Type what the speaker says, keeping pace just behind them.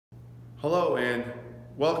Hello and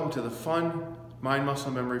welcome to the Fun Mind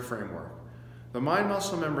Muscle Memory Framework. The Mind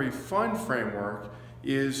Muscle Memory Fun Framework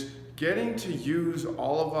is getting to use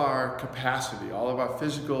all of our capacity, all of our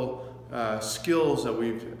physical skills that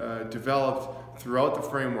we've developed throughout the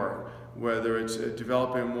framework, whether it's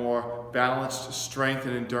developing a more balanced strength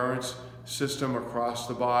and endurance system across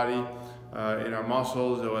the body in our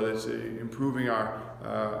muscles, or whether it's improving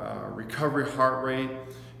our recovery heart rate.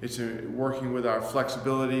 It's working with our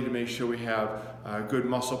flexibility to make sure we have good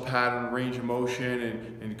muscle pattern, range of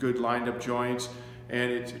motion, and good lined up joints.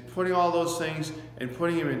 And it's putting all those things and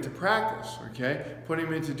putting them into practice, okay? Putting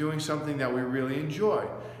them into doing something that we really enjoy.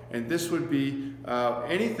 And this would be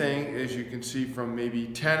anything, as you can see, from maybe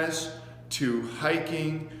tennis to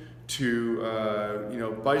hiking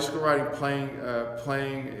to bicycle riding,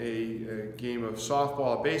 playing a game of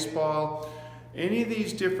softball or baseball. Any of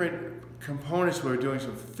these different components where we're doing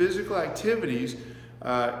some physical activities,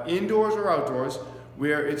 indoors or outdoors,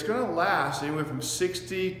 where it's going to last anywhere from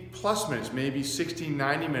 60 plus minutes, maybe 60,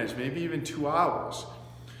 90 minutes, maybe even 2 hours.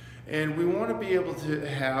 And we want to be able to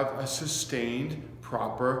have a sustained,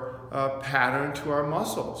 proper pattern to our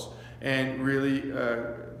muscles, and really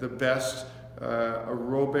the best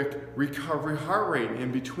aerobic recovery heart rate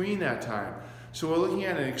in between that time. So we're looking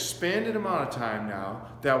at an expanded amount of time now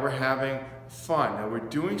that we're having fun. Now we're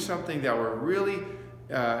doing something that we're really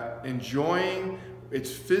enjoying.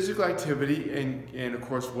 It's physical activity, and of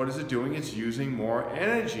course, what is it doing? It's using more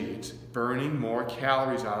energy. It's burning more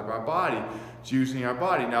calories out of our body. It's using our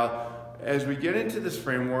body. Now, as we get into this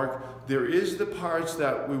framework, there is the parts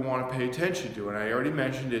that we want to pay attention to, and I already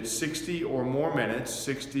mentioned it's 60 or more minutes,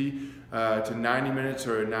 60 to 90 minutes,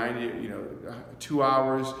 or 2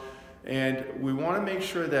 hours. And we want to make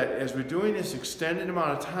sure that as we're doing this extended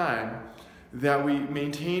amount of time, that we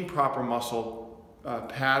maintain proper muscle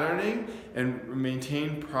patterning and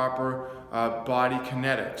maintain proper body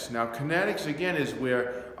kinetics. Now, kinetics, again, is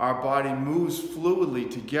where our body moves fluidly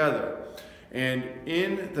together. And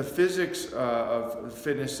in the physics of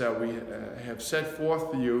fitness that we have set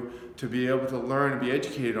forth for you to be able to learn and be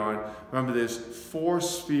educated on, remember there's 4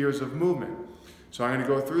 spheres of movement. So I'm going to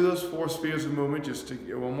go through those 4 spheres of movement just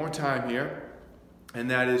one more time here.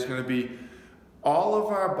 And that is going to be all of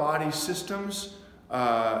our body systems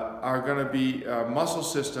are going to be, muscle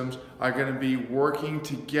systems are going to be working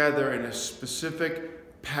together in a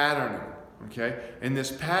specific patterning, okay? And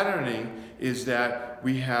this patterning is that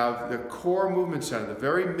we have the core movement center, the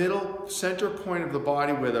very middle center point of the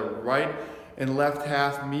body where the right and left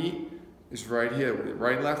half meet is right here. The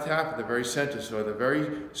right and left half at the very center. So at the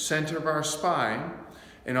very center of our spine,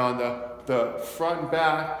 and on the front and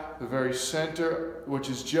back, the very center, which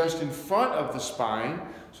is just in front of the spine,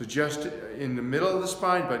 so just in the middle of the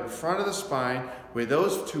spine, but in front of the spine, where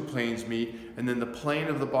those 2 planes meet, and then the plane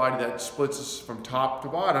of the body that splits us from top to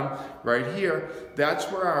bottom, right here, that's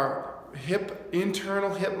where our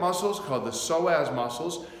internal hip muscles, called the psoas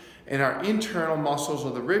muscles, and our internal muscles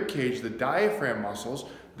of the rib cage, the diaphragm muscles,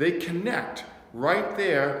 they connect right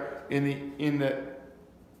there in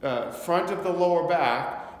the front of the lower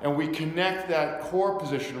back, and we connect that core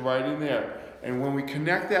position right in there. And when we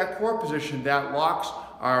connect that core position, that locks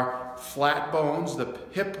our flat bones, the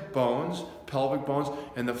hip bones, pelvic bones,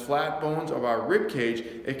 and the flat bones of our rib cage.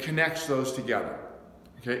 It connects those together,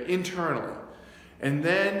 okay, internally. And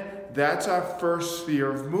then that's our first sphere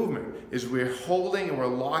of movement, is we're holding and we're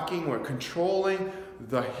locking, we're controlling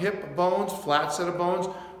the hip bones, flat set of bones,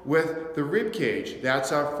 with the rib cage.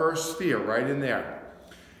 That's our first sphere right in there.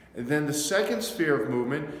 And then the second sphere of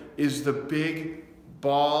movement is the big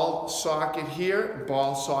ball socket here,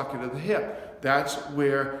 ball socket of the hip. That's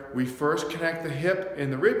where we first connect the hip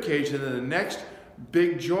and the rib cage, and then the next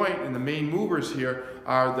big joint and the main movers here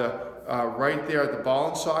are the right there at the ball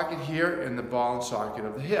and socket here and the ball and socket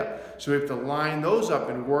of the hip. So we have to line those up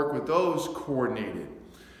and work with those coordinated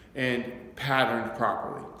and patterned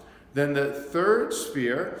properly. Then the third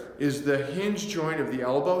sphere is the hinge joint of the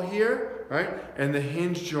elbow here, right? And the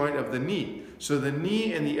hinge joint of the knee. So the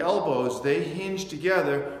knee and the elbows, they hinge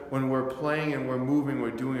together when we're playing and we're moving,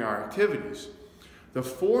 we're doing our activities. The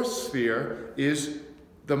fourth sphere is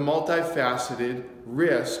the multifaceted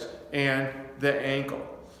wrist and the ankle.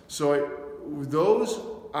 So those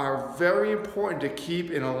are very important to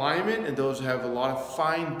keep in alignment, and those have a lot of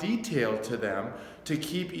fine detail to them to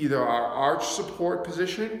keep either our arch support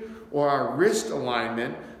position or our wrist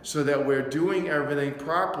alignment, so that we're doing everything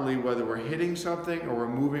properly, whether we're hitting something or we're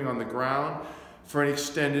moving on the ground for an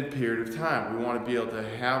extended period of time. We want to be able to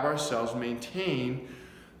have ourselves maintain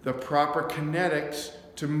the proper kinetics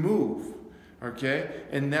to move. Okay?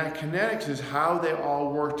 And that kinetics is how they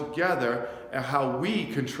all work together and how we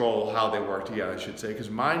control how they work together, I should say. Because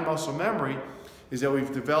mind-muscle memory is that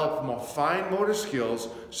we've developed more fine motor skills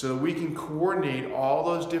so that we can coordinate all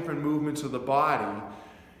those different movements of the body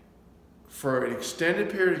for an extended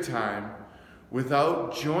period of time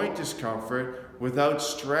without joint discomfort, without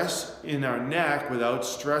stress in our neck, without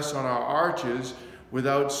stress on our arches,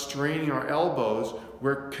 without straining our elbows.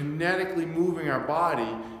 We're kinetically moving our body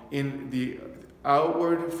in the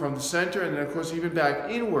outward from the center, and then of course even back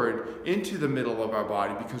inward into the middle of our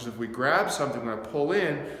body, because if we grab something, we're going to pull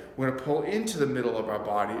in, we're going to pull into the middle of our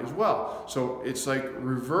body as well. So it's like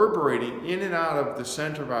reverberating in and out of the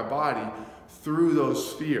center of our body through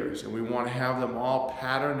those spheres, and we want to have them all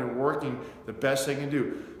patterned and working the best they can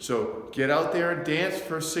do. So get out there and dance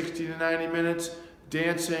for 60 to 90 minutes,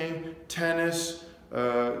 dancing, tennis,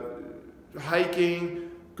 hiking,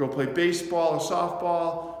 go play baseball or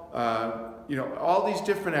softball, you know, all these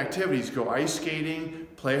different activities. Go ice skating,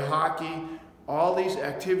 play hockey. All these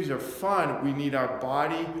activities are fun. We need our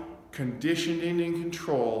body conditioned and in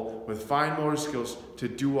control with fine motor skills to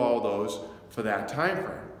do all those for that time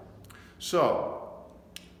frame. So,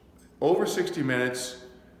 over 60 minutes,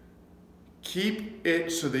 keep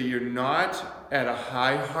it so that you're not at a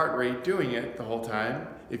high heart rate doing it the whole time.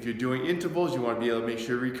 If you're doing intervals, you want to be able to make sure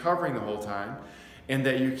you're recovering the whole time, and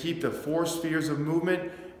that you keep the 4 spheres of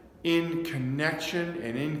movement in connection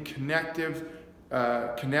and in connective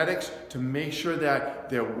kinetics to make sure that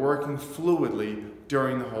they're working fluidly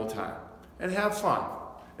during the whole time. And have fun.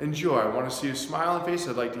 Enjoy. I want to see a smiling face.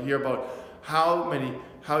 I'd like to hear about how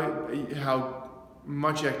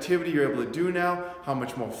much activity you're able to do now, how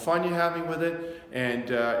much more fun you're having with it,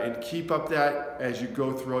 and keep up that as you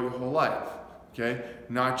go throughout your whole life. Okay?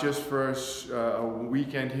 Not just for a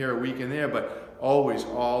weekend here, a weekend there, but always,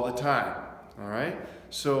 all the time. All right?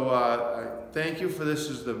 So thank you for this.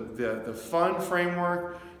 Is the fun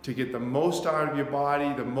framework to get the most out of your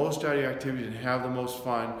body, the most out of your activities, and have the most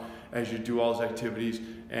fun as you do all those activities,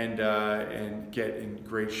 and get in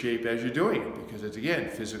great shape as you're doing it, because it's, again,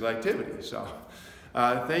 physical activity. So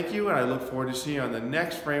thank you, and I look forward to seeing you on the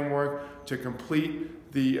next framework to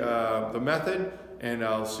complete the method, and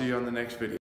I'll see you on the next video.